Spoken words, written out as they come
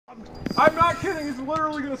I'm not kidding. He's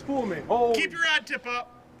literally gonna spool me. Oh. Keep your rod tip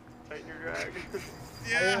up. Tighten your drag.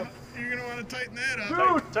 Yeah, you're gonna want to tighten that up.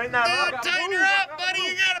 Dude, tighten that up. Tighten her up, buddy.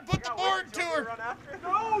 You gotta put the board to her.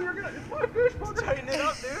 No, you're gonna. It's my fish. Tighten it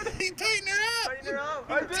up, dude. He tighten her up. Tighten her up.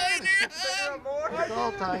 I did. Tighten her up. Tighten her up more. It's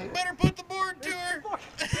all tight. Better put the board to her.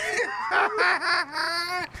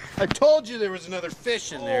 I told you there was another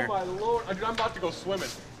fish in there. Oh my lord. Dude, I'm about to go swimming.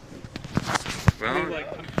 Well, I mean,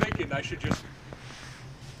 like, I'm thinking I should just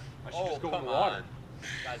go in the water.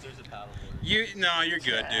 Guys, there's a paddle board. You're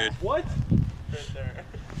good, dude. What? Right there.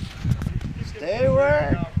 Stay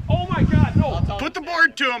where? Oh my god, no. Put the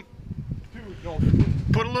board to him. Dude, no.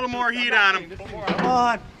 Put a little more heat on him. Come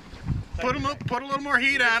on. Put a little more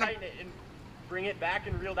heat on him. Tighten it and bring it back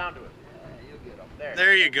and reel down to it. You'll get him. There.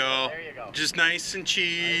 There you go. There you go. Just nice and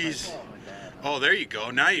cheese. Oh, there you go.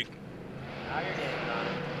 Now you. Now you're getting on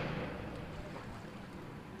it.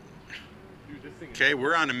 Dude, this thing is Okay,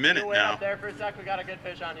 we're on a minute Wait now. up there for a sec. We got a good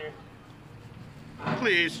fish on here.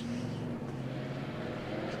 Please.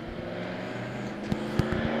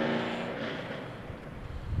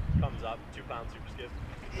 Comes up. 2 pound super skip.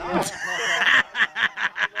 That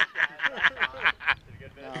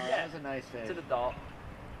was a nice fish. It's an adult.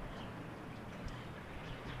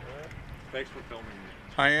 Thanks for filming me.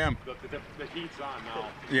 I am. The heat's on now.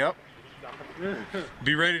 Yep.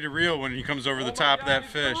 Be ready to reel when he comes over the top of that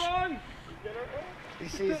fish. He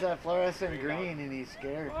sees that fluorescent green and he's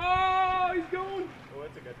scared. Oh, he's going. Oh,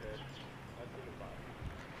 it's a good fish. That's a good spot.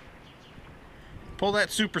 Pull that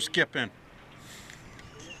super skip in.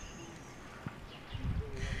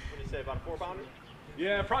 What do you say, about a 4 pounder?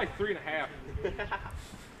 Yeah, probably 3.5.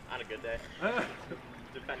 On a good day.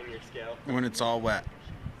 Depending on your scale. When it's all wet.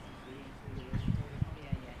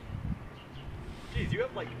 Jeez, you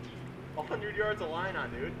have like 100 yards of line on,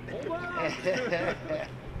 dude. Hold on.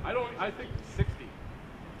 I think 60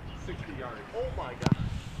 yards. Oh my god.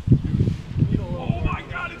 Oh my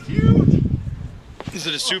god, it's huge. Is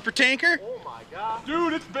it a super tanker? Oh my god.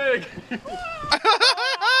 Dude, it's big. That's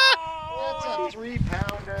a 3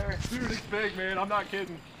 pounder. Dude, it's big, man. I'm not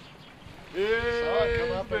kidding. Saw it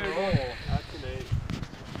come up and roll. That's an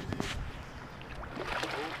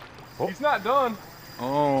 8. He's not done.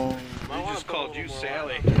 Oh. We just called you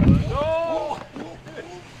Sally. No.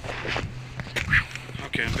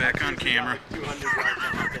 Okay, I'm back on camera. 200 yards on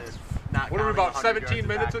that fish. Not What are we, counting about 100 17 yards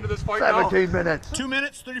minutes back. into this fight now? 17 minutes. 2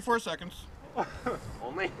 minutes, 34 seconds.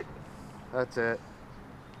 Only? That's it.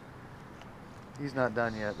 He's not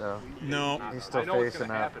done yet, though. No. He's I still know what's facing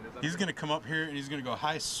gonna up. happen. He's gonna come up here and he's gonna go,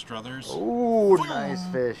 "Hi, Struthers." Ooh, nice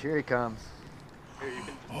fish. Here he comes. He's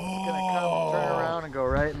gonna come, turn around, and go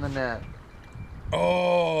right in the net.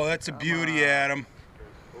 Oh, that's a beauty, Adam.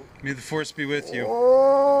 May the force be with you.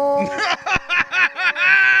 Oh!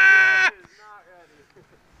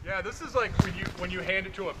 Yeah, this is like when you hand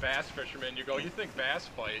it to a bass fisherman, you go, you think bass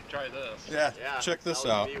fight? Try this. Yeah, Yeah, check this that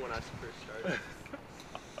was out. me when I first started.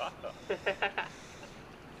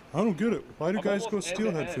 I don't get it. Why do I'm guys go almost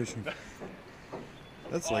steelhead end-to-end. fishing?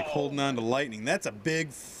 That's like holding on to lightning. That's a big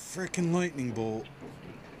freaking lightning bolt.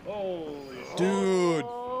 Holy Dude.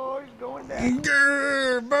 Oh, he's going down.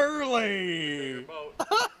 Grr, burly. Boat.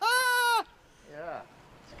 Yeah.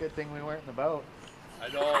 It's a good thing we weren't in the boat. I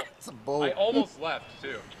know. It's a boat. I almost left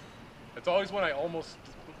too. It's always when I almost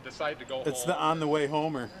decide to go It's home. the on the way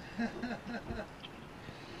homer.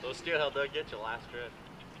 Those steelhead did get you last trip.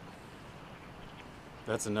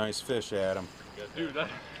 That's a nice fish, Adam. Dude, that...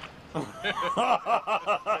 he's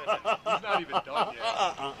not even done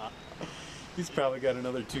yet. He's probably got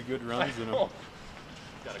another 2 good runs in him.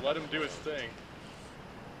 Gotta let him do his thing.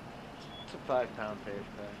 It's a 5 pound fish,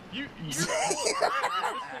 man. You're this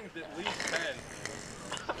thing's at least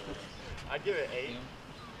 10. I'd give it 8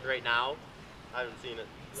 right now. I haven't seen it.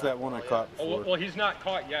 It's that one I caught Oh, before. well, he's not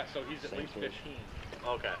caught yet, so he's at least 15.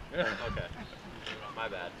 Okay. Okay. My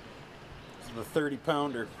bad. It's the 30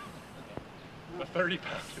 pounder. The 30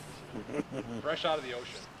 pounds. Fresh out of the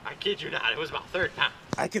ocean. I kid you not. It was about 30 pounds.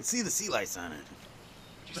 I could see the sea lice on it.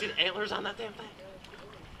 Did you see the antlers on that damn thing?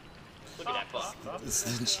 Look at that buck. It's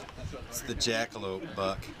the jackalope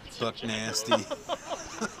buck. Buck nasty.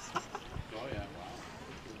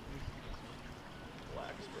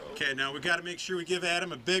 Okay, now we got to make sure we give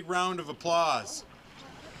Adam a big round of applause.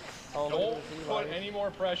 Don't put any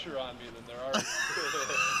more pressure on me than there are.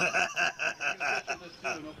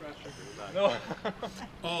 No.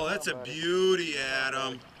 Oh, that's a beauty,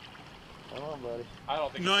 Adam. Come on, buddy. I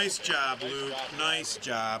don't think. Nice job, Luke. Nice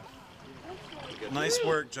job. Nice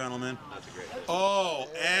work, gentlemen. Oh,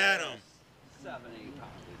 Adam. 7, 8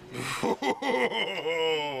 pounds.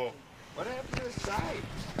 What happened to his side?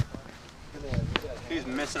 He's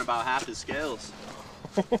missing about half his scales.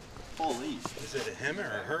 Holy. Is it a him or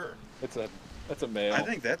a her? That's a male. I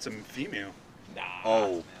think that's a female.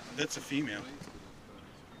 Oh, That's a female.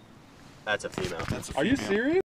 that's a female. That's a Are you female. serious?